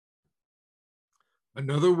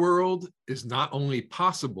Another world is not only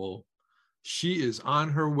possible, she is on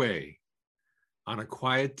her way. On a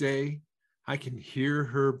quiet day, I can hear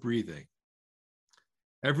her breathing.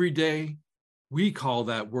 Every day, we call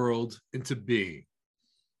that world into being.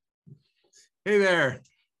 Hey there,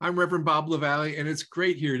 I'm Reverend Bob LaValle, and it's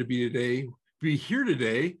great to be here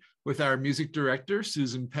today with our music director,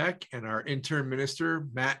 Susan Peck, and our intern minister,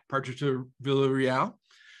 Matt Partridge Villarreal.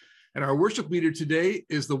 And our worship leader today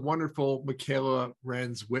is the wonderful Michaela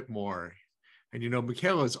Renz Whitmore. And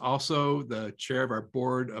Michaela is also the chair of our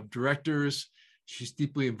board of directors. She's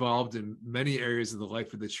deeply involved in many areas of the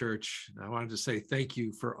life of the church. And I wanted to say thank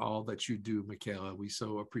you for all that you do, Michaela. We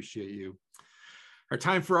so appreciate you. Our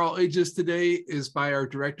time for all ages today is by our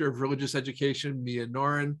director of religious education, Mia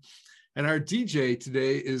Noren. And our DJ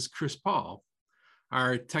today is Chris Paul.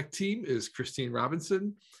 Our tech team is Christine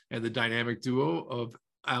Robinson and the dynamic duo of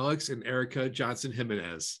Alex and Erica Johnson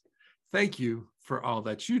Jimenez. Thank you for all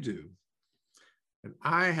that you do. And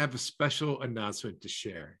I have a special announcement to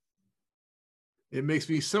share. It makes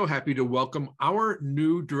me so happy to welcome our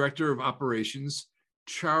new Director of Operations,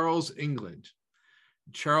 Charles England.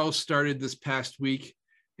 Charles started this past week,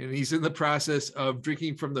 and he's in the process of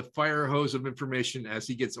drinking from the fire hose of information as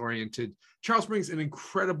he gets oriented. Charles brings an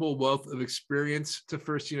incredible wealth of experience to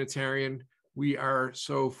First Unitarian. We are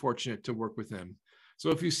so fortunate to work with him. So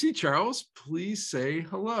if you see Charles, please say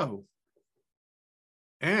hello.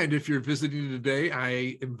 And if you're visiting today,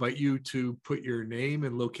 I invite you to put your name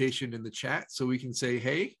and location in the chat so we can say,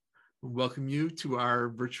 hey, welcome you to our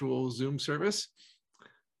virtual Zoom service.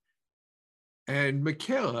 And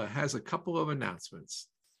Michaela has a couple of announcements.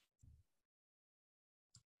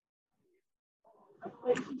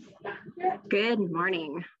 Good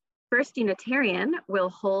morning. First Unitarian will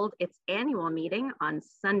hold its annual meeting on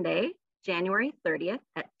Sunday, January 30th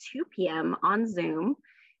at 2 p.m. on Zoom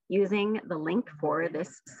using the link for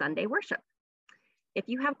this Sunday worship. If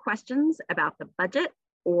you have questions about the budget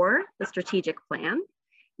or the strategic plan,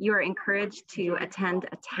 you are encouraged to attend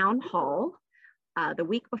a town hall the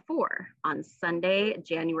week before on Sunday,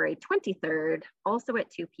 January 23rd, also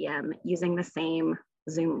at 2 p.m. using the same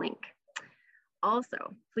Zoom link.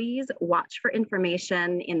 Also, please watch for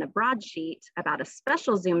information in the broadsheet about a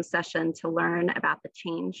special Zoom session to learn about the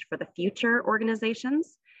Change for the Future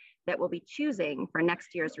organizations that we'll be choosing for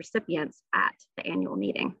next year's recipients at the annual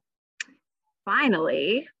meeting.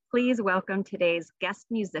 Finally, please welcome today's guest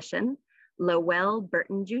musician, Lowell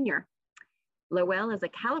Burton Jr. Lowell is a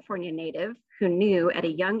California native who knew at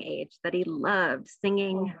a young age that he loved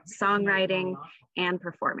singing, songwriting, and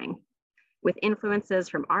performing. With influences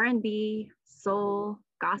from R&B, soul,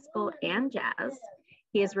 gospel, and jazz,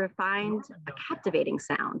 he has refined a captivating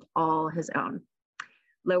sound all his own.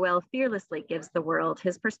 Lowell fearlessly gives the world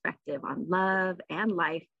his perspective on love and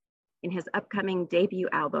life in his upcoming debut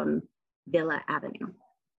album, Villa Avenue.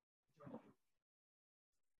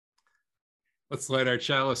 Let's light our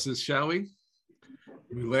chalices, shall we?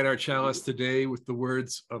 We light our chalice today with the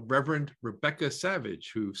words of Reverend Rebecca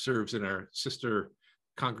Savage, who serves in our sister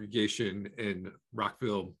congregation in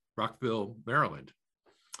Rockville, Maryland.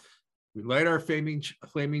 We light our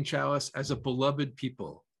flaming chalice as a beloved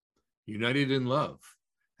people, united in love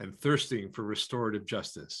and thirsting for restorative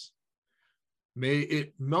justice. May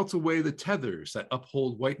it melt away the tethers that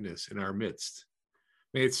uphold whiteness in our midst.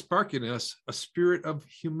 May it spark in us a spirit of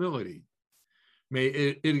humility. May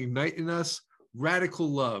it ignite in us radical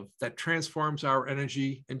love that transforms our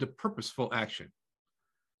energy into purposeful action.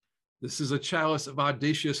 This is a chalice of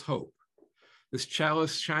audacious hope. This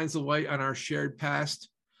chalice shines a light on our shared past,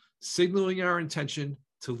 signaling our intention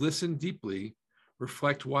to listen deeply,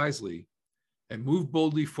 reflect wisely, and move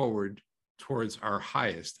boldly forward towards our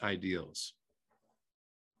highest ideals.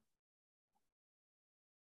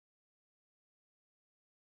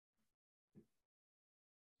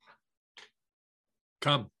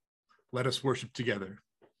 Come, let us worship together.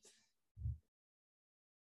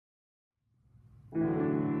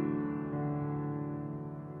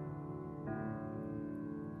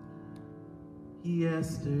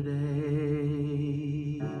 Yesterday,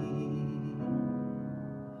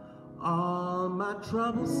 all my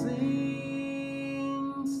troubles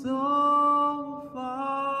seem so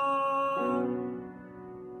far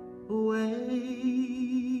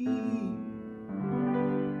away.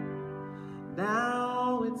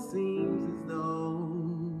 Now it seems as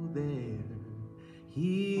though they're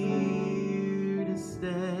here to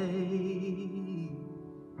stay.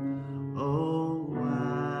 Oh,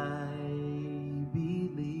 I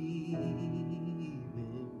believe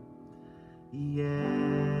in yesterday.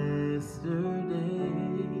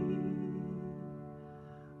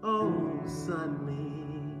 Oh,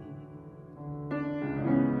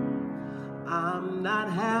 I'm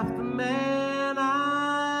not half the man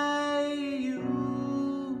I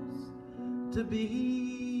used to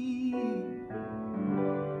be.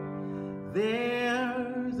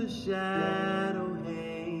 There's a shadow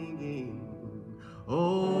hanging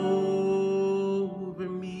over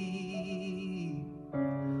me.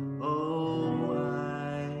 Oh,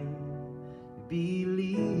 I believe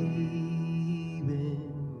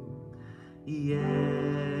in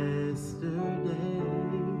yesterday.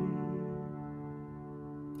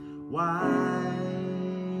 Why,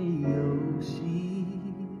 oh, she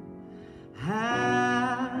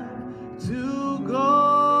had to go.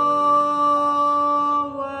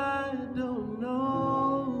 I don't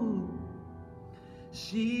know.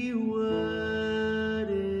 She wouldn't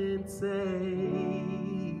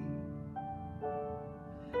say.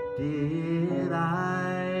 Did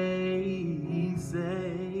I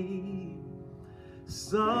say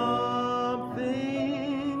something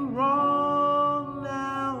wrong?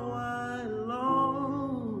 Now I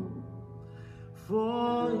long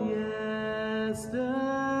for yesterday.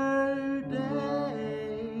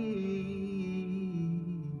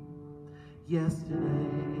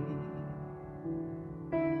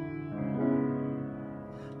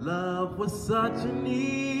 Love was such an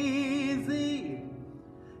easy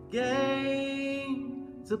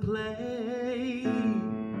game to play.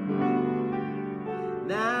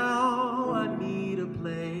 Now I need a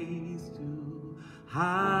place to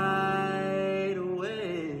hide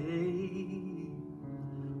away.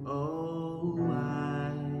 Oh,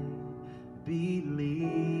 I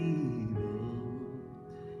believe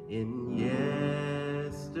in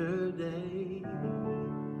yesterday.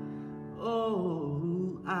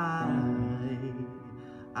 Oh, I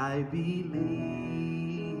believe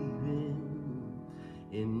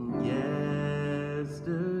in yesterday.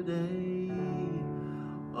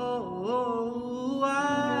 Oh,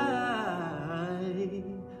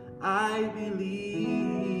 I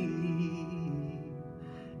believe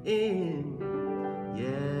in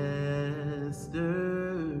yesterday.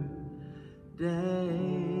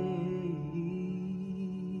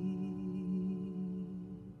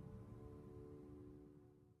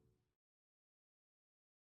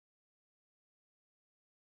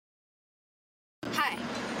 Hi,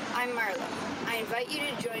 I'm Marlo. I invite you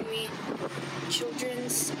to join me in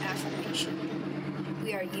Children's Affirmation.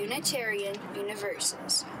 We are Unitarian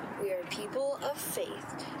Universals. We are people of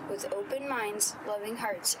faith with open minds, loving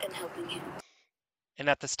hearts, and helping hands. And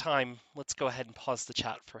at this time, let's go ahead and pause the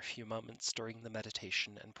chat for a few moments during the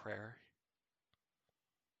meditation and prayer.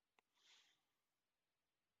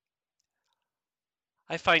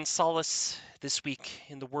 I find solace this week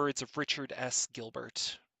in the words of Richard S.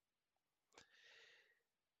 Gilbert.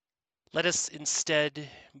 Let us instead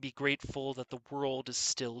be grateful that the world is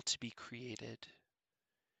still to be created.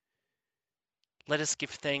 Let us give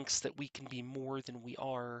thanks that we can be more than we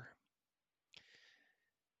are.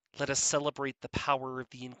 Let us celebrate the power of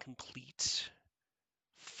the incomplete,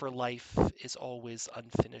 for life is always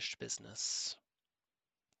unfinished business.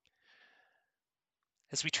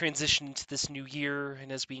 As we transition into this new year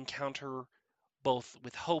and as we encounter both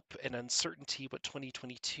with hope and uncertainty what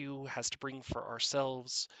 2022 has to bring for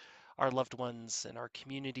ourselves, our loved ones, and our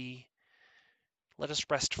community, let us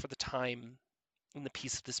rest for the time in the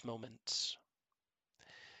peace of this moment.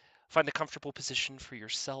 Find a comfortable position for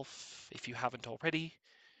yourself if you haven't already,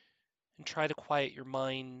 and try to quiet your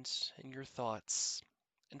mind and your thoughts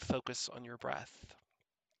and focus on your breath.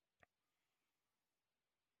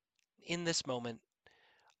 In this moment,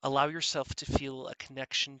 allow yourself to feel a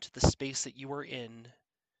connection to the space that you are in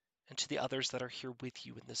and to the others that are here with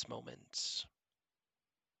you in this moment.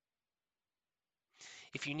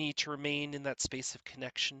 If you need to remain in that space of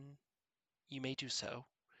connection, you may do so.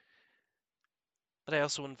 But I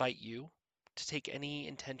also invite you to take any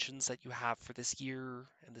intentions that you have for this year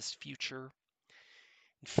and this future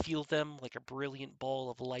and feel them like a brilliant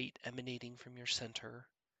ball of light emanating from your center,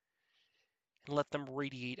 and let them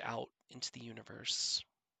radiate out into the universe.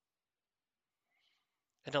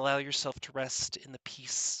 And allow yourself to rest in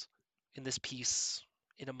this peace,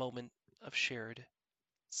 in a moment of shared,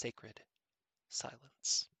 sacred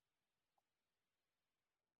silence.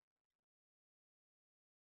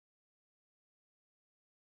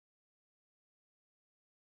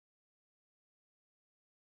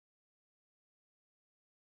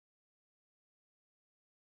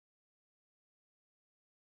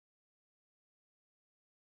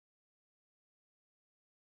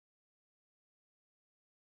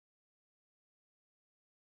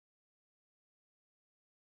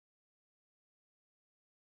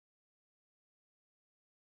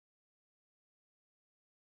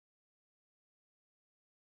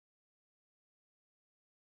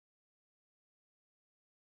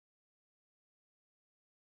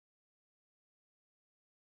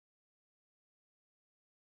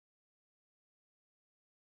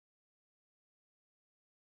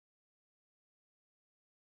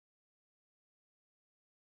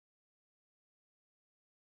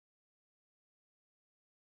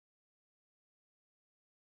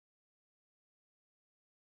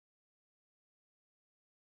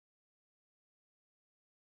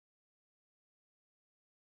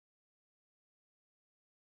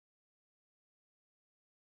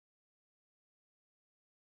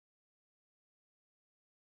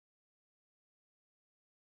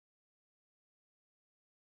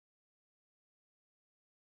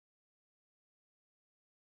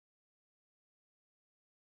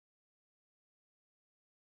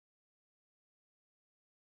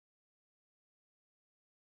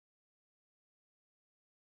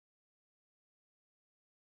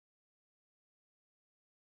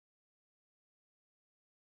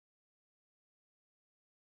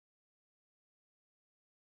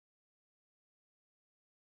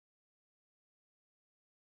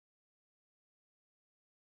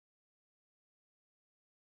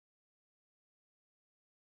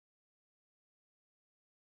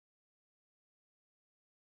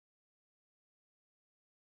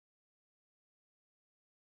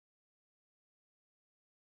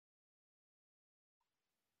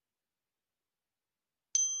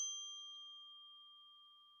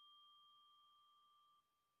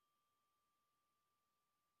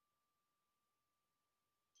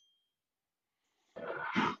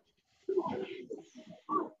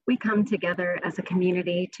 We come together as a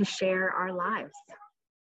community to share our lives.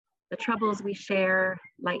 The troubles we share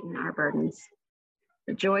lighten our burdens.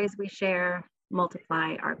 The joys we share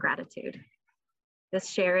multiply our gratitude. This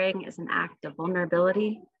sharing is an act of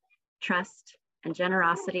vulnerability, trust, and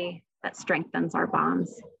generosity that strengthens our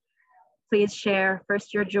bonds. Please share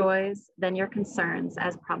first your joys, then your concerns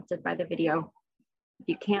as prompted by the video. If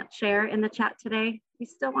you can't share in the chat today, we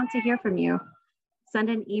still want to hear from you. Send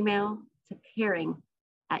an email to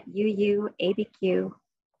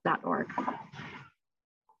caring@uuabq.org.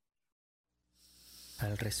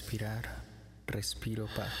 Al respirar, respiro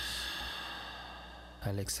paz.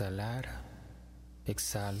 Al exhalar,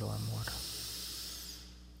 exhalo amor.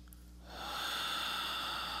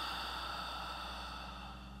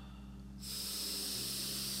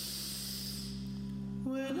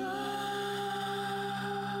 When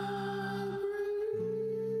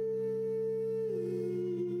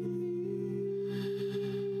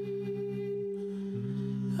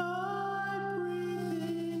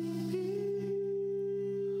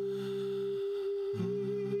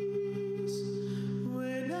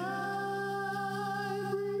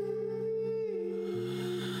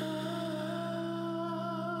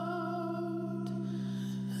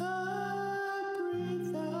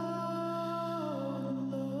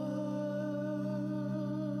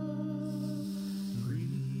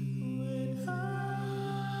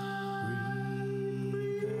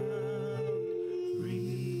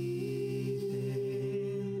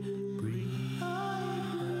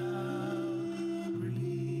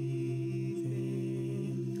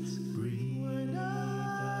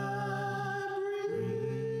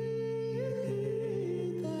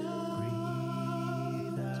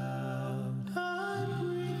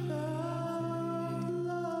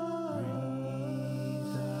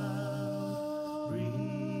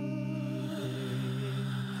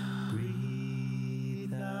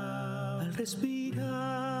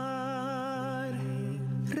respirar,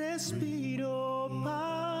 respiro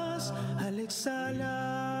paz. Al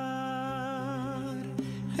exhalar,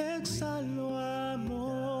 exhalo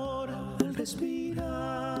amor. Al respirar,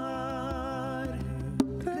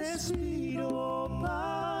 respiro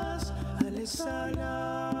paz. Al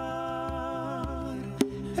exhalar,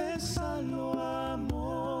 exhalo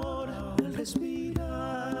amor. Al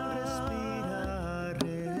respirar,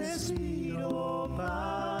 respiro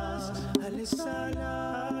paz. Al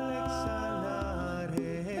exhalar,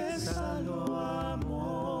 exhalo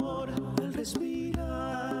amor. Al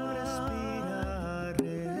respirar,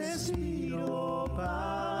 respiro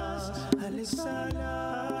paz. Al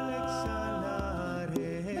exhalar,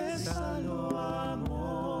 exhalo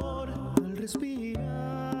amor. Al respirar,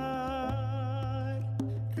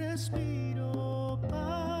 respiro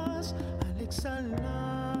paz. Al exhalar,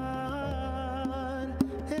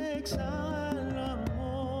 exhalo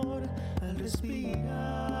amor. Al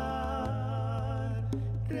respirar,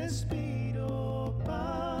 respiro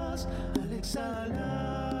paz. Al exhalar,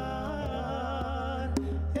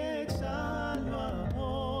 exhalo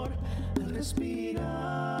amor. Al respirar,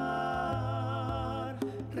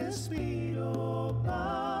 respiro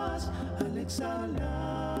paz. Al exhalar,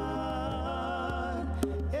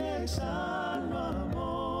 exhalo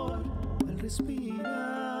amor. Al respirar,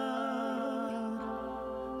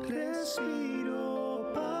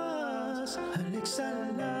 respiro paz. Al exhalar,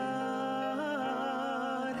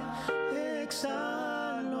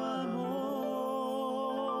 exhalo amor.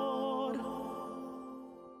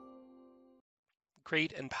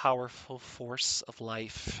 Great and powerful force of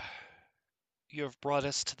life, you have brought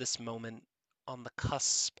us to this moment on the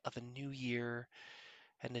cusp of a new year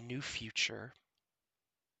and a new future.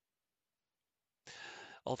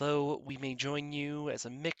 Although we may join you as a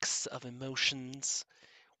mix of emotions,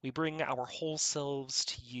 we bring our whole selves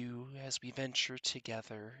to you as we venture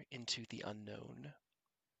together into the unknown.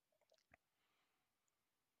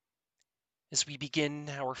 As we begin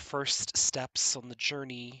our first steps on the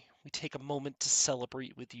journey, we take a moment to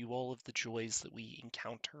celebrate with you all of the joys that we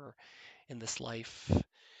encounter in this life.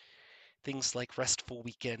 Things like restful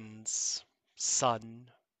weekends,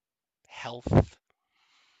 sun, health,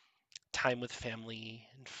 time with family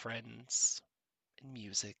and friends, and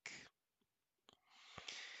music.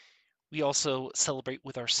 We also celebrate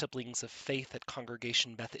with our siblings of faith at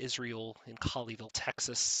Congregation Beth Israel in Colleyville,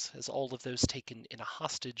 Texas, as all of those taken in a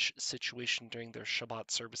hostage situation during their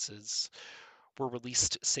Shabbat services were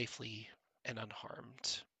released safely and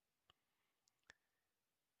unharmed.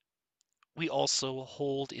 We also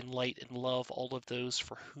hold in light and love all of those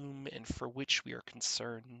for whom and for which we are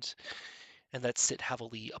concerned, and that sit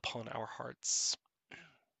heavily upon our hearts.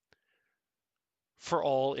 For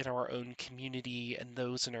all in our own community and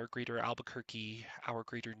those in our greater Albuquerque, our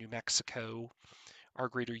greater New Mexico, our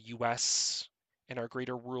greater US, and our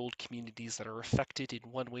greater world communities that are affected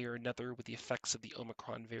in one way or another with the effects of the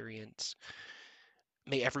Omicron variant.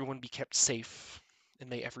 May everyone be kept safe, and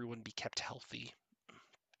may everyone be kept healthy.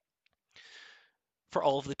 For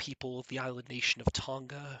all of the people of the island nation of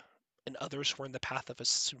Tonga and others who are in the path of a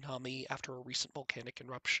tsunami after a recent volcanic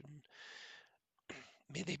eruption,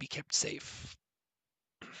 may they be kept safe.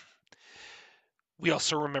 We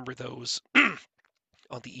also remember those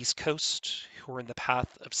on the East Coast who are in the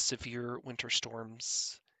path of severe winter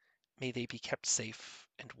storms. May they be kept safe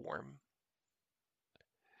and warm.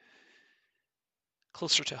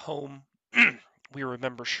 Closer to home, we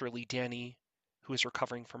remember Shirley Danny, who is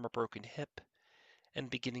recovering from a broken hip and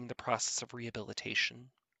beginning the process of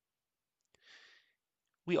rehabilitation.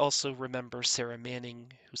 We also remember Sarah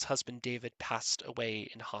Manning, whose husband David passed away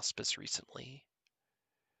in hospice recently.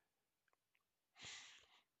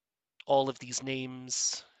 All of these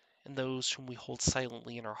names and those whom we hold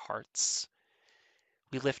silently in our hearts,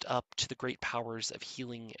 we lift up to the great powers of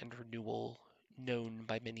healing and renewal known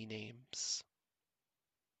by many names.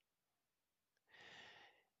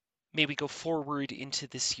 May we go forward into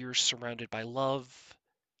this year surrounded by love,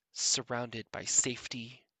 surrounded by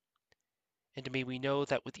safety, and may we know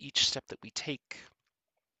that with each step that we take,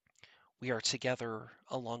 we are together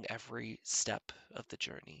along every step of the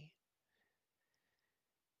journey.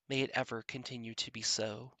 May it ever continue to be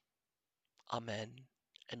so. Amen,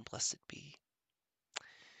 and blessed be.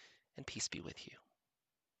 And peace be with you.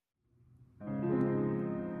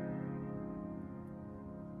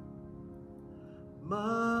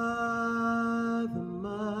 Mother,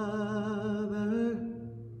 mother,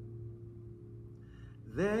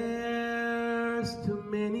 there's too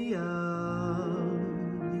many of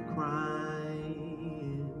you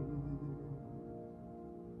crying.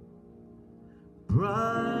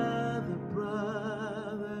 Brother,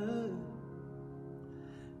 brother,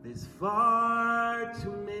 there's far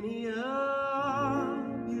too many of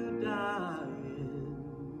you dying.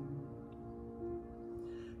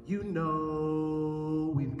 You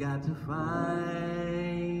know we've got to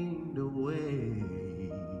find a way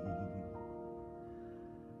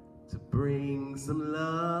to bring some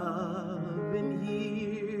love in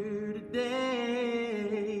here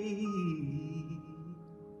today.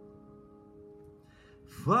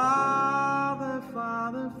 Father,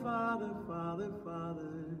 Father, Father, Father,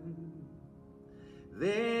 Father,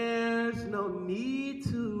 there's no need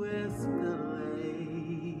to escalate.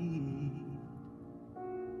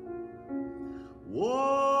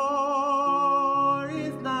 War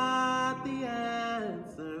is not the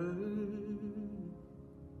answer.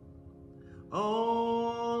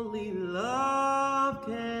 Only love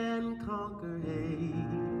can conquer hate.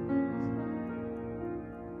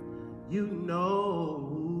 You know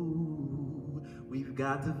we've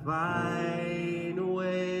got to find a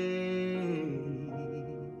way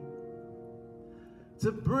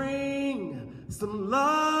to bring some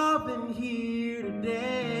love in here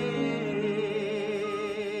today.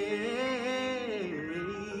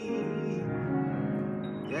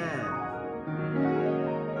 Yeah.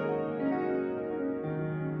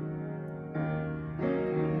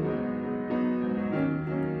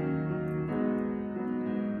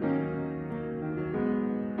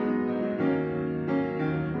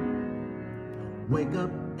 Wake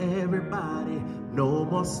up, everybody, no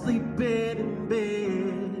more sleeping in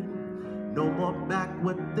bed, no more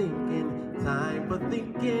backward thinking, time for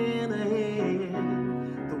thinking ahead.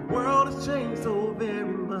 The world has changed so very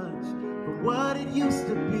much from what it used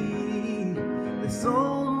to be. There's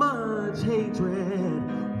so much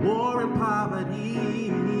hatred, war and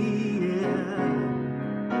poverty. Yeah.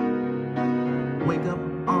 Wake up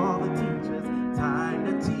all the teachers, time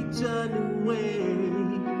to teach a new way.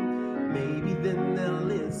 Maybe then they'll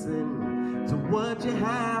listen to what you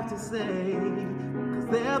have to say, 'cause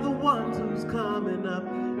they're the ones who's coming up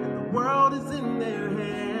and the world is in their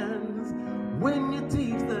hands. When you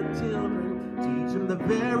teach the children, teach them the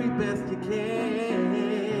very best you can.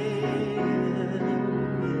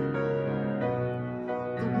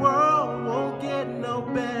 The world won't get no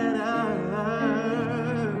better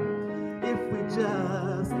if we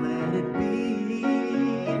just let it be.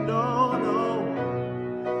 No, no.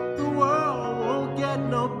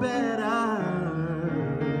 No better.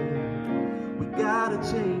 We gotta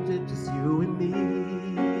change it, just you and me.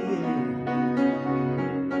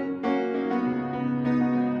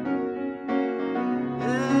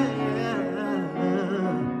 Yeah, yeah.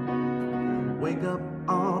 Wake up,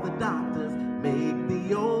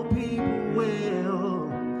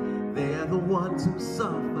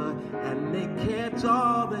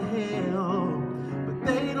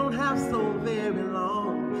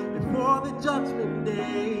 on Judgment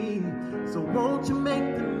Day. So won't you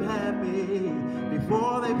make them happy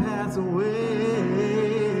before they pass away?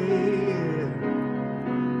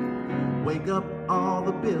 Wake up all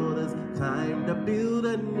the builders, time to build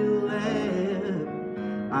a new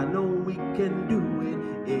land. I know we can do it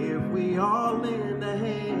if we all lend a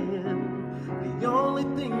hand. The only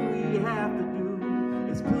thing we have to do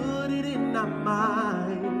is put it in our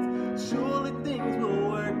minds. Surely things will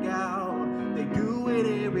work out. They do it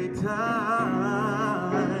every time.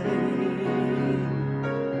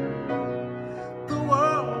 The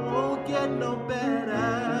world won't get no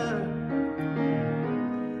better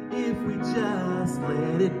if we just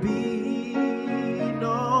let it be.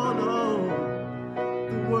 No, no,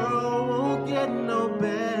 the world won't get no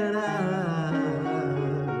better.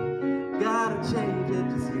 Gotta change it,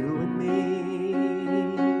 just you and me.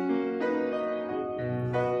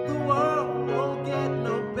 The world won't get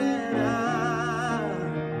no better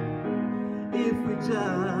if we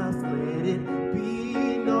just let it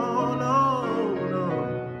be. No, no, no,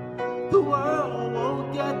 the world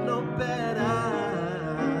won't get no better.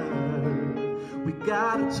 We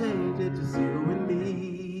gotta change it, just you and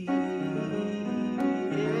me.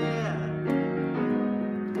 Yeah.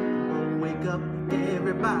 Oh, wake up,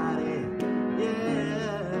 everybody. Yeah.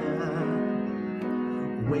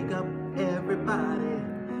 Wake up, everybody.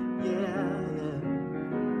 Yeah, yeah.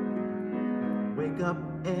 Wake up,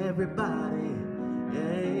 everybody.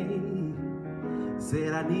 Hey.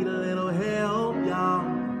 Said I need a little help, y'all.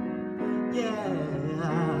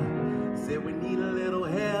 Yeah. Said we need a little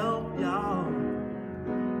help, y'all.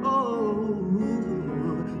 Oh,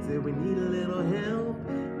 said we need a little help.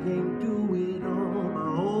 Can't do it on my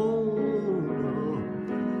own.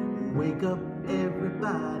 Wake up,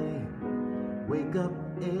 everybody. Wake up,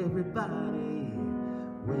 everybody.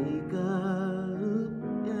 Wake up,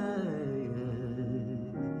 yeah, yeah.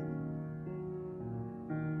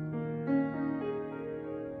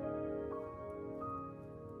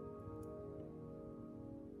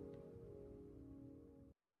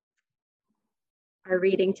 Our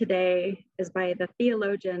reading today is by the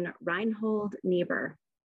theologian Reinhold Niebuhr.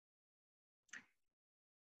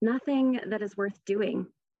 Nothing that is worth doing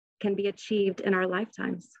can be achieved in our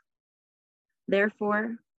lifetimes.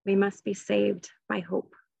 Therefore, we must be saved by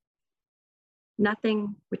hope.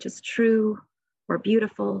 Nothing which is true or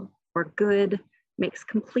beautiful or good makes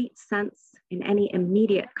complete sense in any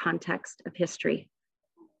immediate context of history.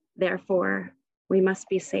 Therefore, we must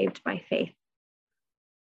be saved by faith.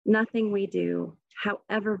 Nothing we do,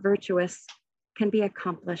 however virtuous, can be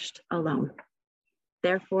accomplished alone.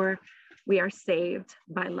 Therefore, we are saved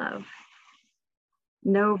by love.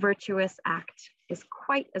 No virtuous act is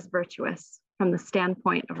quite as virtuous from the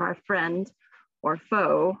standpoint of our friend or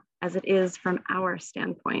foe as it is from our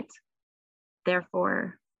standpoint.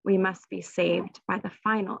 Therefore, we must be saved by the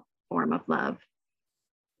final form of love,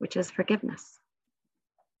 which is forgiveness.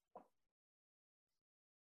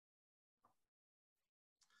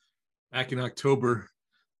 Back in October,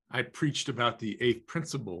 I preached about the eighth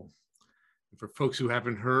principle. And for folks who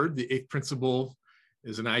haven't heard, the eighth principle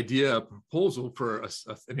is an idea, a proposal for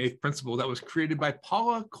an eighth principle that was created by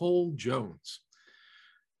Paula Cole Jones.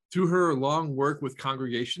 Through her long work with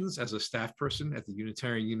congregations as a staff person at the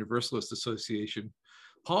Unitarian Universalist Association,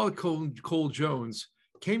 Paula Cole Jones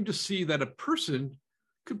came to see that a person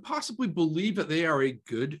could possibly believe that they are a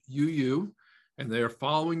good UU and they are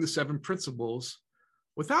following the seven principles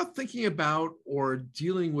without thinking about or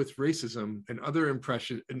dealing with racism and other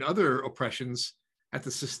oppressions at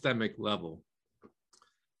the systemic level.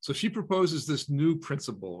 So she proposes this new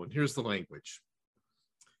principle, and here's the language.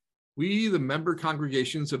 We, the member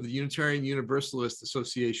congregations of the Unitarian Universalist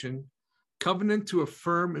Association, covenant to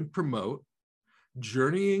affirm and promote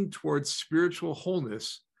journeying towards spiritual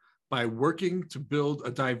wholeness by working to build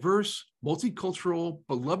a diverse, multicultural,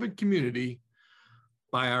 beloved community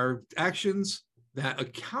by our actions that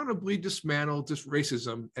accountably dismantle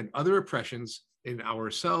racism and other oppressions in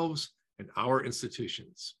ourselves and our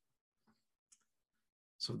institutions.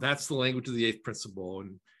 So that's the language of the eighth principle.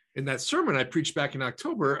 And in that sermon I preached back in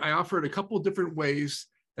October, I offered a couple of different ways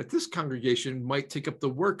that this congregation might take up the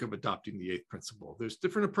work of adopting the eighth principle. There's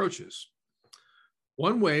different approaches.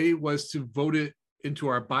 One way was to vote it into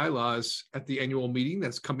our bylaws at the annual meeting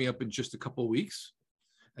that's coming up in just a couple of weeks,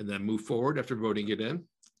 and then move forward after voting it in.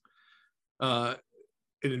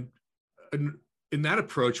 In that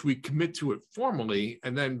approach, we commit to it formally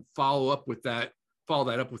and then follow that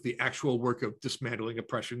up with the actual work of dismantling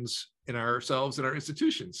oppressions in ourselves and our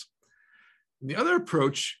institutions. And the other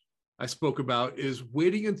approach I spoke about is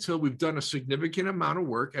waiting until we've done a significant amount of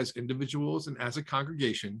work as individuals and as a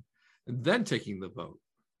congregation, and then taking the vote.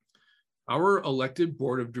 Our elected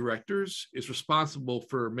board of directors is responsible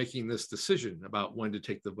for making this decision about when to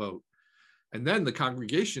take the vote. And then the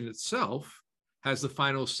congregation itself has the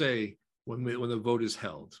final say when the vote is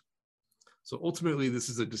held. So ultimately, this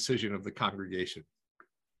is a decision of the congregation.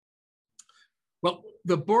 Well,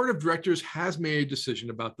 the board of directors has made a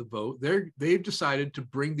decision about the vote. They've decided to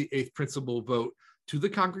bring the eighth principle vote to the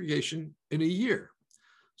congregation in a year.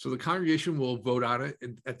 So the congregation will vote on it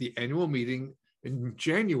at the annual meeting in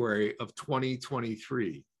January of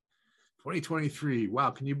 2023. 2023, wow,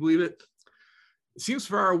 can you believe it? It seems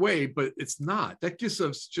far away, but it's not. That gives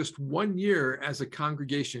us just 1 year as a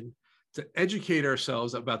congregation to educate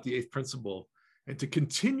ourselves about the eighth principle and to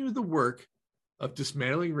continue the work of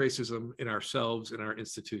dismantling racism in ourselves and our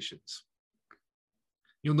institutions.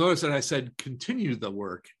 You'll notice that I said continue the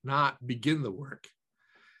work, not begin the work.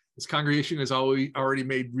 This congregation has already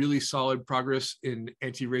made really solid progress in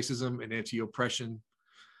anti-racism and anti-oppression.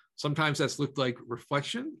 Sometimes that's looked like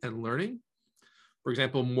reflection and learning. For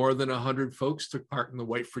example, more than 100 folks took part in the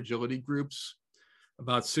white fragility groups.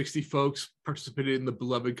 About 60 folks participated in the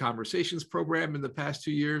Beloved Conversations program in the past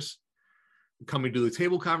 2 years. Coming to the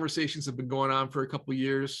table conversations have been going on for a couple of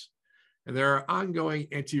years. And there are ongoing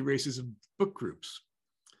anti-racism book groups.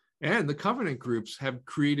 And the covenant groups have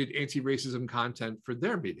created anti-racism content for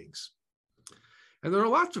their meetings. And there are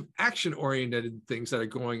lots of action-oriented things that are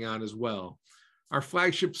going on as well. Our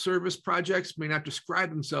flagship service projects may not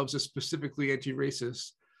describe themselves as specifically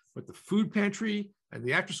anti-racist, but the food pantry and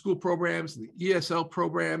the after-school programs and the ESL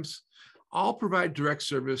programs all provide direct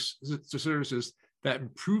services that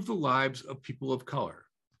improve the lives of people of color.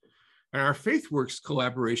 And our FaithWorks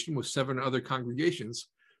collaboration with 7 other congregations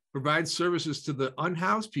provides services to the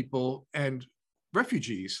unhoused people and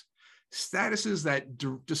refugees, statuses that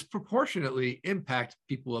disproportionately impact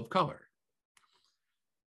people of color.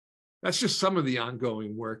 That's just some of the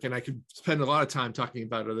ongoing work, and I could spend a lot of time talking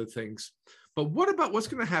about other things. But what about what's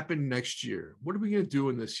going to happen next year? What are we going to do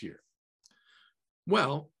in this year?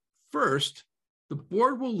 Well, first, the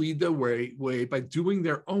board will lead the way by doing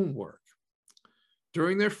their own work.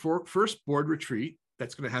 During their first board retreat,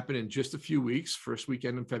 that's going to happen in just a few weeks, first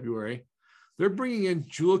weekend in February, they're bringing in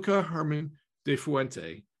Julica Herman de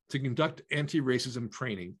Fuente to conduct anti-racism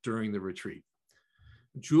training during the retreat.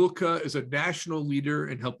 Julica is a national leader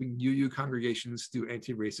in helping UU congregations do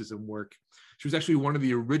anti-racism work. She was actually one of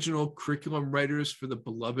the original curriculum writers for the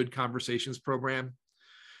Beloved Conversations program.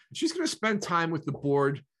 And she's going to spend time with the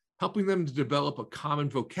board, helping them to develop a common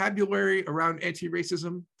vocabulary around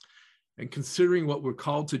anti-racism and considering what we're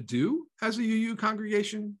called to do as a UU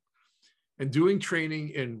congregation and doing training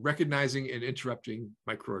in recognizing and interrupting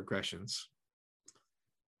microaggressions.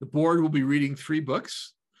 The board will be reading 3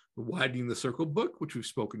 books. The Widening the Circle book, which we've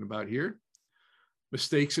spoken about here.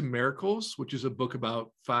 Mistakes and Miracles, which is a book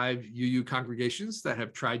about 5 UU congregations that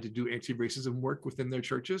have tried to do anti-racism work within their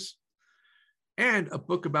churches. And a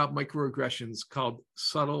book about microaggressions called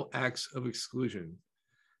Subtle Acts of Exclusion.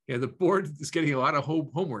 Yeah, the board is getting a lot of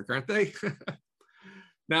homework, aren't they?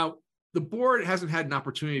 Now, the board hasn't had an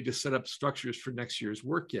opportunity to set up structures for next year's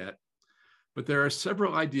work yet, but there are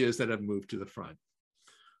several ideas that have moved to the front.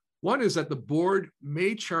 One is that the board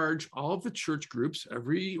may charge all of the church groups,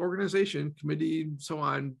 every organization, committee, and so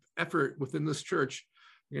on, effort within this church,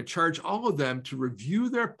 you're going to charge all of them to review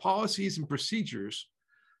their policies and procedures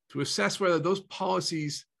to assess whether those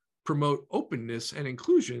policies promote openness and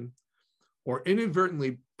inclusion or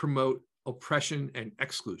inadvertently promote oppression and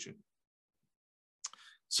exclusion.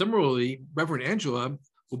 Similarly, Reverend Angela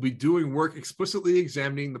will be doing work explicitly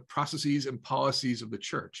examining the processes and policies of the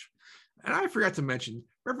church. And I forgot to mention,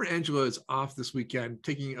 Reverend Angela is off this weekend,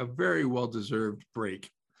 taking a very well-deserved break.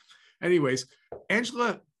 Anyways,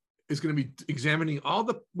 Angela is going to be examining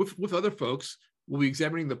with other folks, we'll be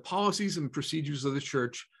examining the policies and procedures of the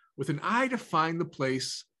church with an eye to find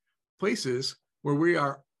the places where we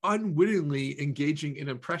are unwittingly engaging in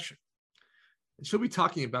oppression. And she'll be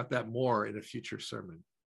talking about that more in a future sermon.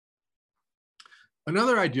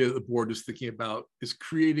 Another idea that the board is thinking about is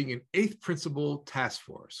creating an 8th principle task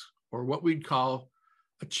force, or what we'd call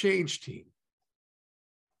a change team.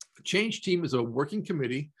 A change team is a working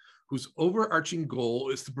committee whose overarching goal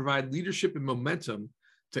is to provide leadership and momentum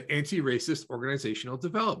to anti-racist organizational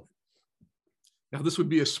development. Now, this would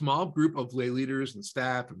be a small group of lay leaders and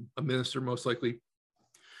staff, and a minister most likely,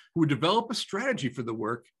 who would develop a strategy for the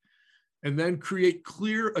work and then create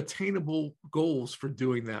clear, attainable goals for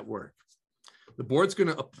doing that work. The board's going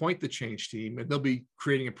to appoint the change team, and they'll be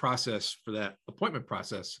creating a process for that appointment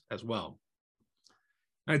process as well.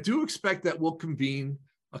 And I do expect that we'll convene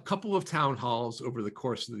a couple of town halls over the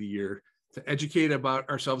course of the year to educate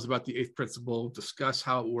ourselves about the 8th principle, discuss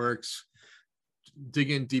how it works,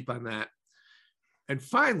 dig in deep on that. And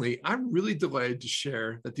finally, I'm really delighted to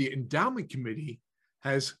share that the endowment committee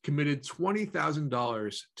has committed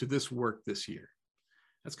 $20,000 to this work this year.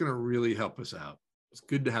 That's going to really help us out. It's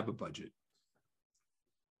good to have a budget.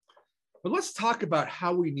 But let's talk about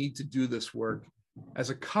how we need to do this work as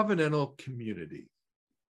a covenantal community.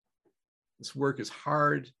 This work is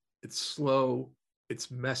hard, it's slow,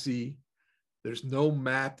 it's messy. There's no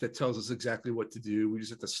map that tells us exactly what to do. We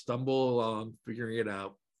just have to stumble along figuring it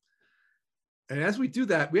out. And as we do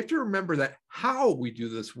that, we have to remember that how we do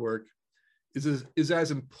this work is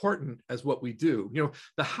as important as what we do. You know,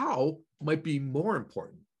 the how might be more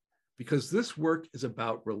important because this work is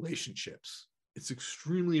about relationships. It's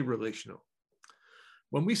extremely relational.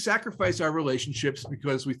 When we sacrifice our relationships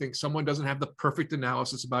because we think someone doesn't have the perfect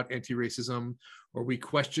analysis about anti-racism, or we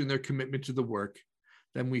question their commitment to the work,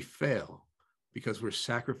 then we fail because we're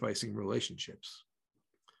sacrificing relationships.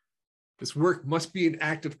 This work must be an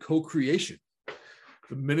act of co-creation.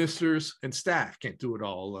 The ministers and staff can't do it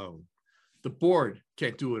all alone. The board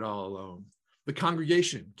can't do it all alone. The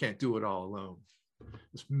congregation can't do it all alone.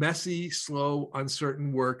 This messy, slow,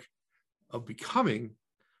 uncertain work of becoming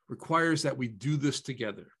requires that we do this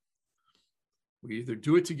together. We either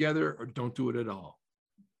do it together or don't do it at all.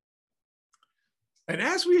 And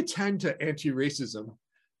as we attend to anti-racism,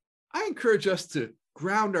 I encourage us to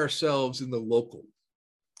ground ourselves in the local.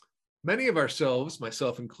 Many of ourselves,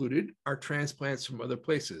 myself included, are transplants from other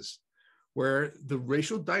places where the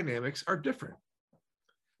racial dynamics are different.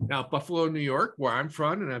 Now, Buffalo, New York, where I'm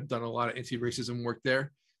from, and I've done a lot of anti-racism work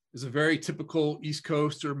there, is a very typical East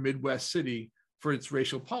Coast or Midwest city for its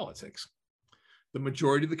racial politics. The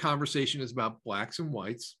majority of the conversation is about Blacks and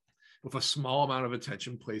whites, with a small amount of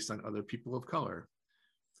attention placed on other people of color.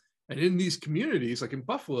 And in these communities, like in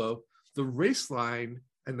Buffalo, the race line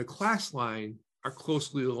and the class line are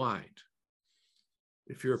closely aligned.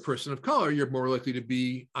 If you're a person of color, you're more likely to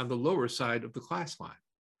be on the lower side of the class line.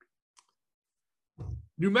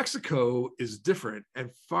 New Mexico is different and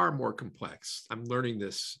far more complex. I'm learning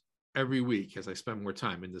this every week as I spend more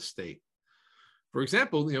time in this state. For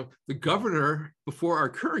example, the governor before our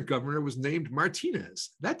current governor was named Martinez.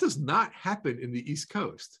 That does not happen in the East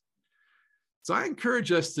Coast. So I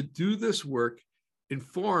encourage us to do this work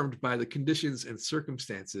informed by the conditions and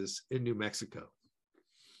circumstances in New Mexico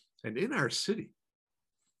and in our city.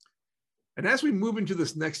 And as we move into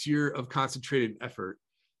this next year of concentrated effort,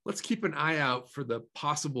 let's keep an eye out for the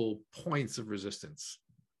possible points of resistance.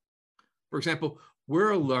 For example,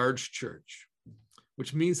 we're a large church,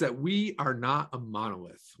 which means that we are not a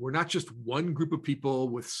monolith. We're not just one group of people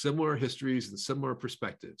with similar histories and similar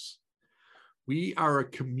perspectives. We are a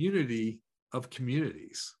community of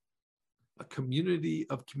communities, a community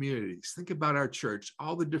of communities. Think about our church,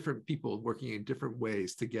 all the different people working in different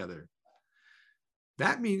ways together.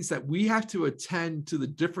 That means that we have to attend to the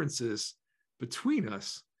differences between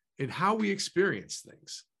us in how we experience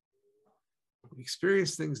things. We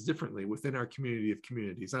experience things differently within our community of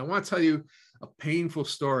communities. And I want to tell you a painful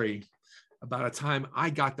story about a time I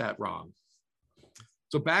got that wrong.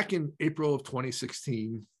 So back in April of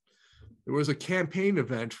 2016, there was a campaign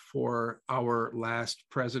event for our last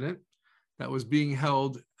president that was being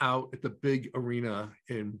held out at the big arena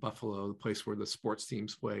in Buffalo, the place where the sports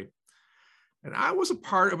teams play. And I was a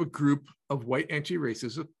part of a group of white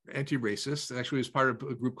anti-racists, and actually was part of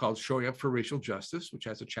a group called Showing Up for Racial Justice, which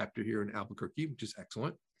has a chapter here in Albuquerque, which is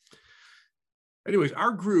excellent. Anyways,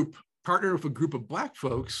 our group partnered with a group of Black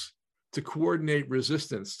folks to coordinate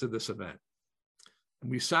resistance to this event.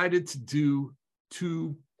 And we decided to do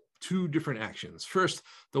two different actions. First,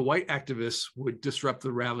 the white activists would disrupt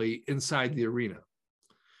the rally inside the arena.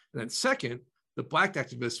 And then second, the Black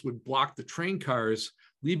activists would block the train cars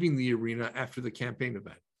leaving the arena after the campaign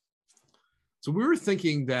event. So we were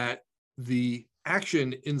thinking that the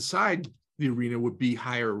action inside the arena would be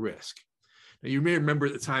higher risk. Now, you may remember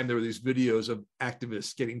at the time there were these videos of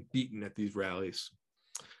activists getting beaten at these rallies.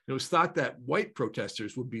 It was thought that white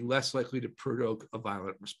protesters would be less likely to provoke a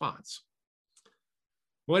violent response.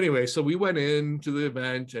 Well, anyway, so we went into the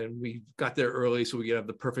event and we got there early so we could have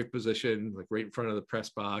the perfect position, like right in front of the press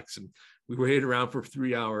box. And we waited around for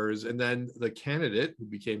 3 hours. And then the candidate who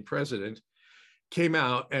became president came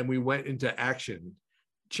out and we went into action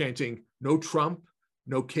chanting, "No Trump,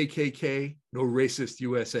 no KKK, no racist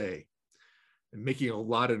USA," and making a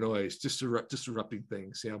lot of noise, disrupting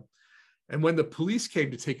things, And when the police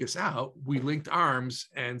came to take us out, we linked arms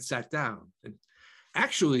and sat down. And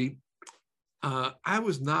actually, I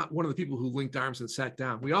was not one of the people who linked arms and sat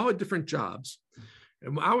down. We all had different jobs.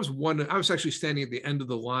 And I was actually standing at the end of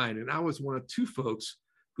the line, and I was one of two folks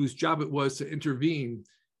whose job it was to intervene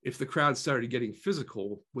if the crowd started getting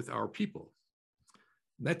physical with our people.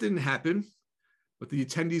 And that didn't happen, but the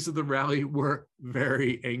attendees of the rally were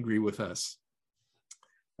very angry with us.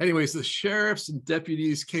 Anyways, the sheriffs and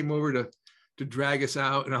deputies came over to drag us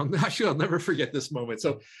out. And I'll never forget this moment.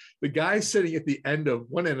 So the guy sitting at the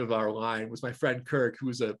one end of our line was my friend Kirk, who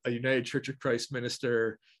was a United Church of Christ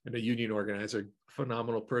minister and a union organizer,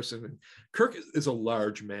 phenomenal person. And Kirk is a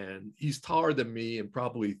large man. He's taller than me and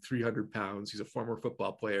probably 300 pounds. He's a former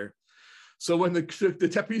football player. So when the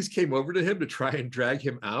deputies came over to him to try and drag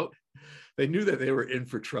him out, they knew that they were in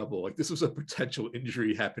for trouble. Like this was a potential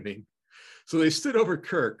injury happening. So they stood over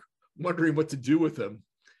Kirk, wondering what to do with him.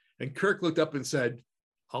 And Kirk looked up and said,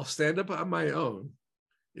 "I'll stand up on my own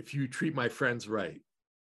if you treat my friends right.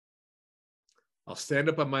 I'll stand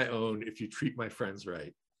up on my own if you treat my friends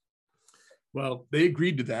right." Well, they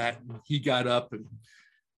agreed to that. He got up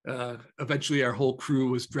and eventually our whole crew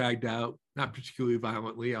was dragged out, not particularly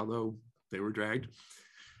violently, although they were dragged.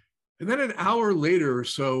 And then an hour later or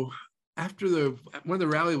so, when the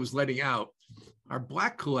rally was letting out, our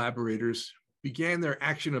Black collaborators began their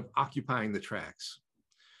action of occupying the tracks.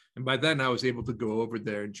 And by then I was able to go over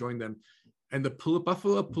there and join them. And the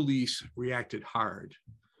Buffalo police reacted hard.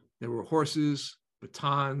 There were horses,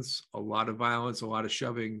 batons, a lot of violence, a lot of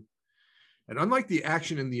shoving. And unlike the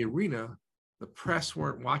action in the arena, the press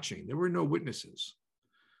weren't watching. There were no witnesses.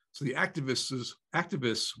 So the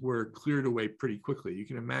activists were cleared away pretty quickly. You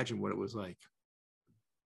can imagine what it was like.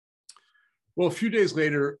 Well, a few days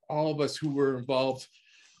later, all of us who were involved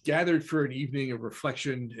gathered for an evening of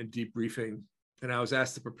reflection and debriefing, and I was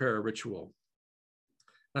asked to prepare a ritual.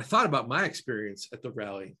 And I thought about my experience at the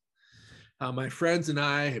rally. My friends and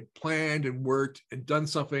I had planned and worked and done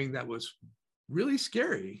something that was really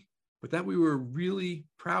scary, but that we were really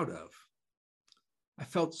proud of. I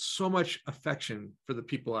felt so much affection for the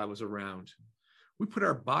people I was around. We put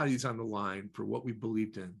our bodies on the line for what we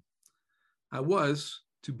believed in. I was,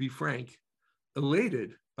 to be frank,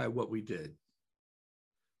 elated by what we did.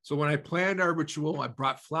 So when I planned our ritual, I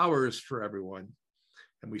brought flowers for everyone,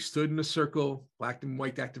 and we stood in a circle, Black and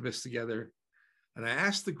white activists together, and I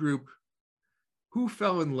asked the group, who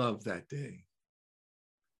fell in love that day?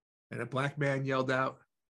 And a Black man yelled out,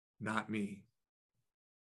 "Not me,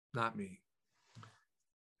 not me."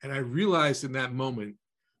 And I realized in that moment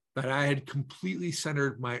that I had completely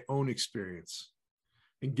centered my own experience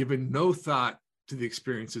and given no thought to the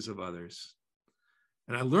experiences of others.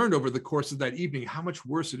 And I learned over the course of that evening how much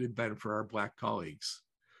worse it had been for our Black colleagues.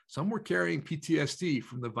 Some were carrying PTSD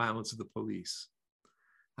from the violence of the police.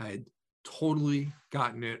 I had totally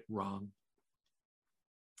gotten it wrong.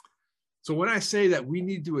 So when I say that we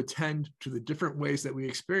need to attend to the different ways that we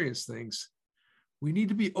experience things, we need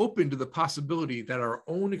to be open to the possibility that our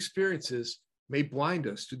own experiences may blind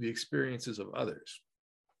us to the experiences of others.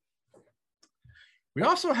 We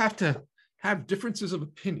also have to have differences of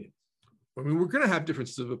opinion. I mean, we're going to have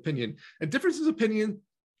differences of opinion, and differences of opinion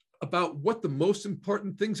about what the most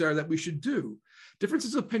important things are that we should do.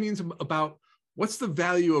 Differences of opinions about what's the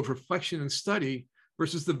value of reflection and study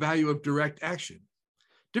versus the value of direct action.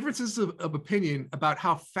 Differences of opinion about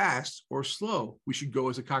how fast or slow we should go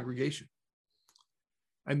as a congregation.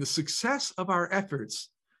 And the success of our efforts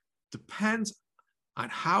depends on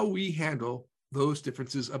how we handle those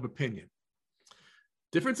differences of opinion.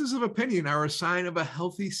 Differences of opinion are a sign of a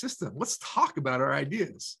healthy system. Let's talk about our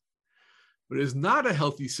ideas. But it is not a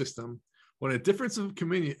healthy system when a difference of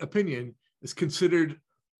opinion is considered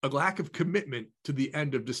a lack of commitment to the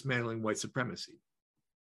end of dismantling white supremacy.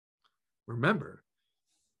 Remember,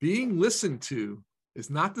 being listened to is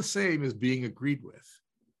not the same as being agreed with.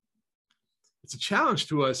 It's a challenge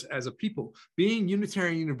to us as a people. Being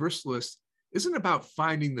Unitarian Universalist isn't about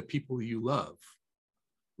finding the people you love.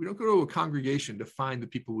 We don't go to a congregation to find the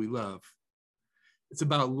people we love. It's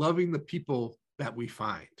about loving the people that we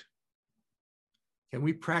find. Can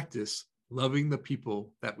we practice loving the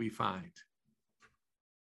people that we find?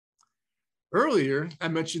 Earlier, I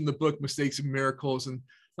mentioned the book Mistakes and Miracles, and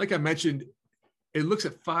like I mentioned, it looks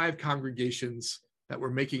at 5 congregations that were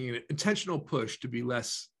making an intentional push to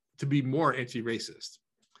be more anti-racist.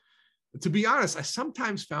 To be honest, I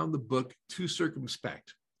sometimes found the book too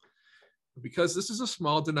circumspect. Because this is a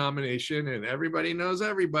small denomination and everybody knows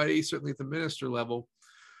everybody, certainly at the minister level,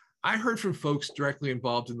 I heard from folks directly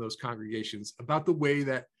involved in those congregations about the way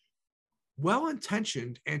that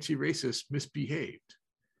well-intentioned anti-racists misbehaved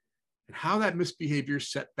and how that misbehavior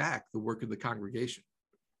set back the work of the congregation.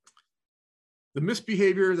 The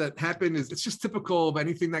misbehavior that happened it's just typical of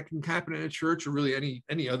anything that can happen in a church or really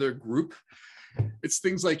any other group. It's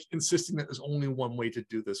things like insisting that there's only one way to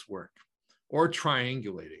do this work or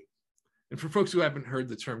triangulating. And for folks who haven't heard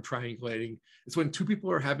the term triangulating, it's when two people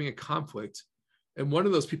are having a conflict and one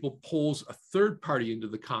of those people pulls a third party into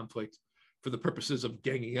the conflict for the purposes of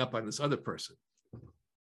ganging up on this other person.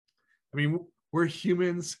 I mean, we're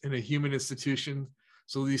humans in a human institution,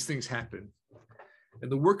 so these things happen.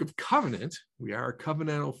 And the work of covenant, we are a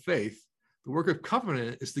covenantal faith, the work of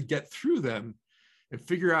covenant is to get through them and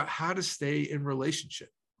figure out how to stay in relationship.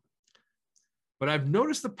 But I've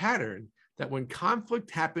noticed the pattern that when conflict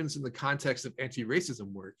happens in the context of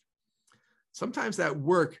anti-racism work, sometimes that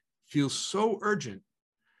work feels so urgent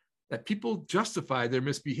that people justify their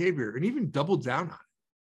misbehavior and even double down on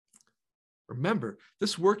it. Remember,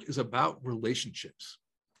 this work is about relationships.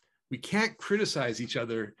 We can't criticize each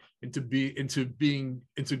other into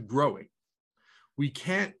growing. We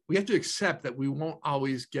have to accept that we won't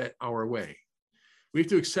always get our way. We have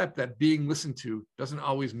to accept that being listened to doesn't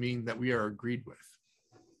always mean that we are agreed with.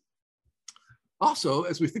 Also,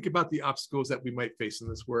 as we think about the obstacles that we might face in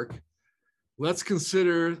this work, let's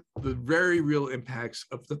consider the very real impacts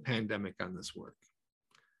of the pandemic on this work.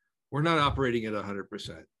 We're not operating at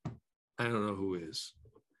 100%. I don't know who is.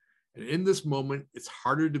 And in this moment, it's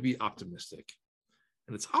harder to be optimistic.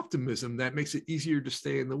 And it's optimism that makes it easier to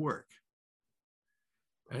stay in the work.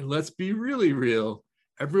 And let's be really real.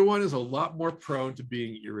 Everyone is a lot more prone to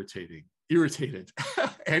being irritated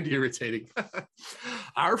and irritating.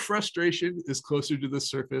 Our frustration is closer to the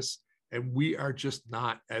surface, and we are just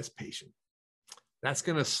not as patient. That's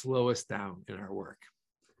going to slow us down in our work.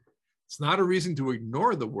 It's not a reason to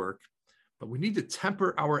ignore the work, but we need to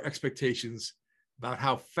temper our expectations about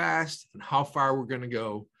how fast and how far we're going to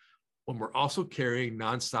go when we're also carrying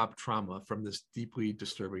nonstop trauma from this deeply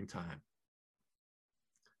disturbing time.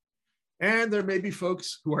 And there may be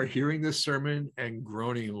folks who are hearing this sermon and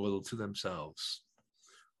groaning a little to themselves.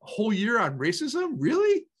 A whole year on racism?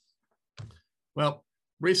 Really? Well,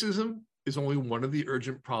 racism is only one of the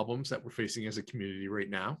urgent problems that we're facing as a community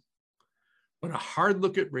right now. But a hard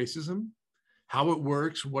look at racism, how it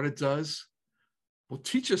works, what it does, will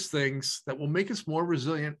teach us things that will make us more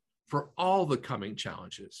resilient for all the coming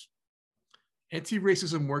challenges.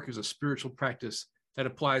 Anti-racism work is a spiritual practice that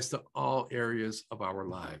applies to all areas of our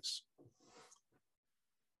lives.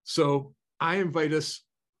 So I invite us,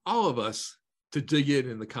 all of us, to dig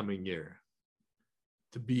in the coming year,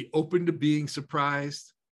 to be open to being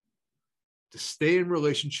surprised, to stay in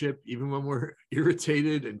relationship even when we're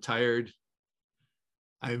irritated and tired.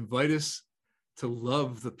 I invite us to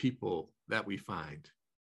love the people that we find.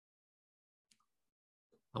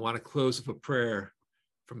 I want to close with a prayer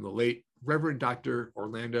from the late Reverend Dr.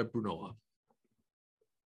 Orlando Brunola.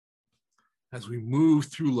 As we move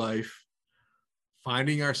through life,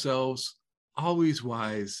 finding ourselves always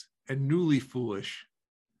wise and newly foolish,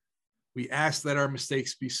 we ask that our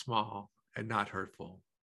mistakes be small and not hurtful.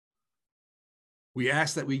 We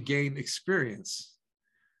ask that we gain experience.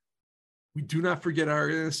 We do not forget our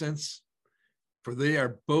innocence, for they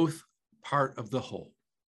are both part of the whole.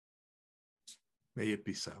 May it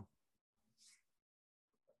be so.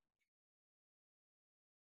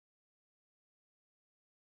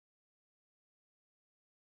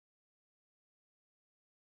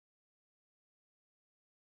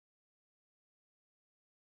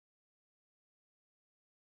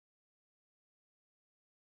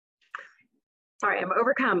 Sorry, I'm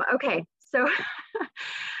overcome. Okay, so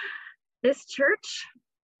this church,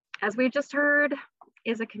 as we've just heard,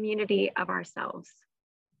 is a community of ourselves.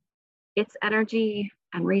 Its energy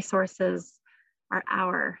and resources are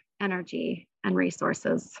our energy and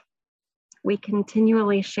resources. We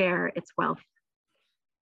continually share its wealth.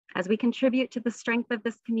 As we contribute to the strength of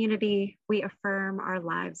this community, we affirm our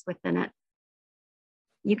lives within it.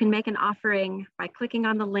 You can make an offering by clicking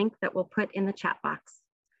on the link that we'll put in the chat box.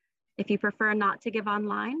 If you prefer not to give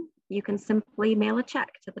online, you can simply mail a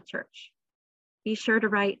check to the church. Be sure to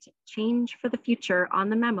write "Change for the Future" on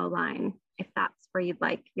the memo line if that's where you'd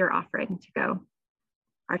like your offering to go.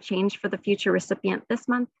 Our Change for the Future recipient this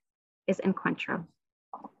month is Encuentro.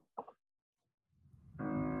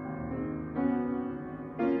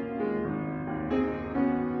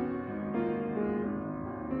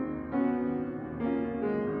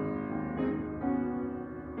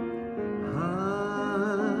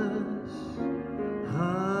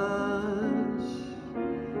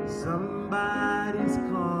 Somebody's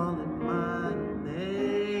calling my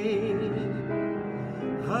name.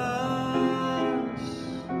 Hush,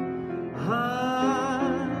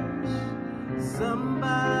 hush.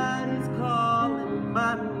 Somebody's calling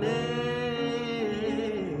my name.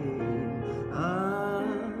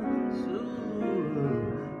 Hush,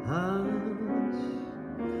 ooh, hush.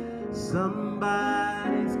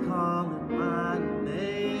 Somebody's calling my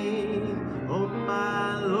name.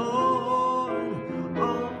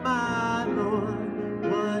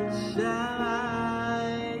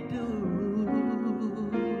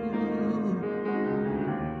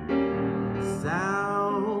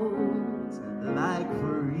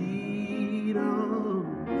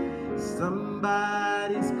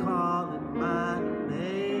 Somebody's calling my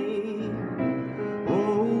name.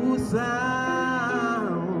 Oh,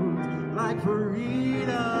 sounds like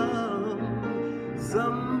freedom.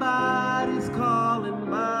 Somebody's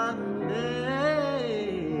calling my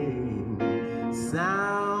name.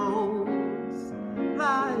 Sounds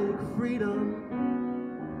like freedom.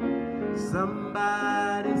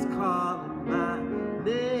 Somebody's calling my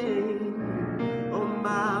name. Oh,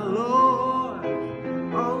 my Lord.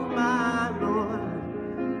 Oh, my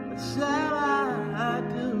Lord. What shall I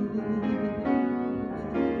do?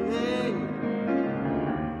 Hey.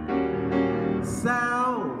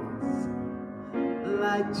 Sounds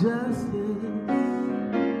like justice.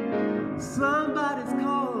 Somebody's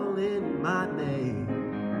calling my name.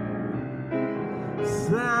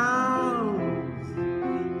 Sounds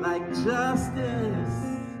like justice.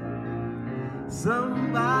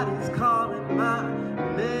 Somebody's calling my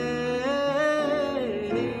name.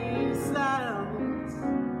 Sounds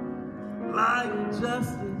like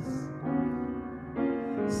justice.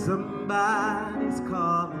 Somebody's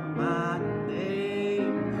calling my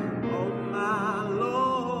name. Oh, my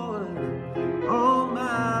Lord. Oh,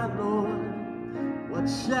 my Lord. What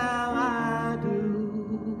shall I do?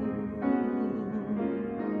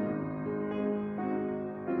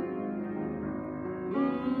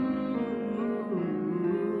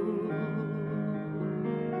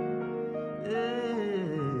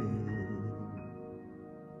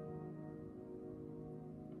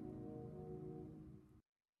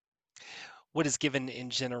 What is given in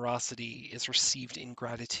generosity is received in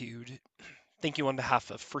gratitude. Thank you on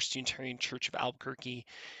behalf of First Unitarian Church of Albuquerque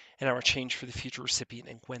and our Change for the Future recipient,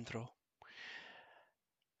 Encuentro.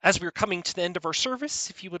 As we're coming to the end of our service,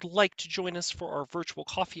 if you would like to join us for our virtual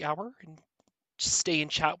coffee hour and stay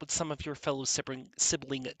and chat with some of your fellow sibling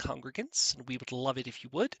congregants, and we would love it if you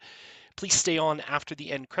would, please stay on after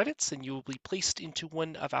the end credits and you will be placed into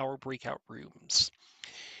one of our breakout rooms.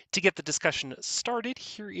 To get the discussion started,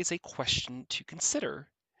 here is a question to consider.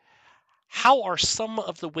 How are some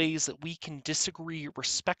of the ways that we can disagree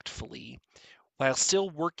respectfully while still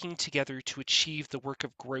working together to achieve the work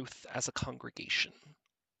of growth as a congregation?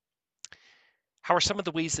 How are some of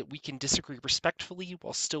the ways that we can disagree respectfully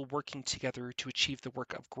while still working together to achieve the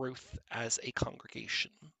work of growth as a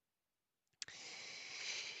congregation?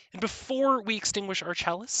 And before we extinguish our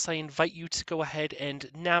chalice, I invite you to go ahead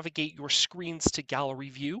and navigate your screens to gallery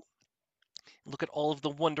view. Look at all of the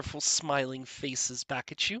wonderful smiling faces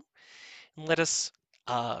back at you. And let us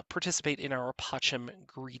participate in our Pacem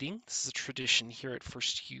greeting. This is a tradition here at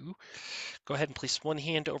First U. Go ahead and place one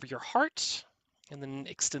hand over your heart and then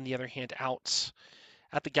extend the other hand out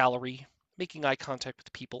at the gallery, making eye contact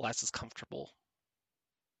with people as is comfortable.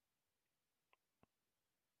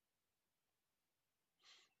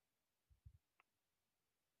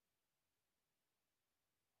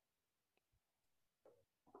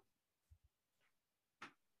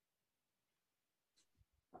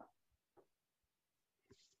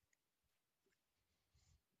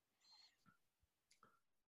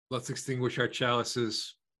 Let's extinguish our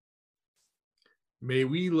chalices. May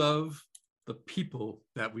we love the people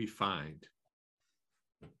that we find.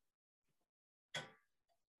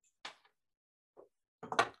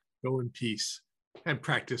 Go in peace and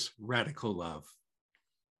practice radical love.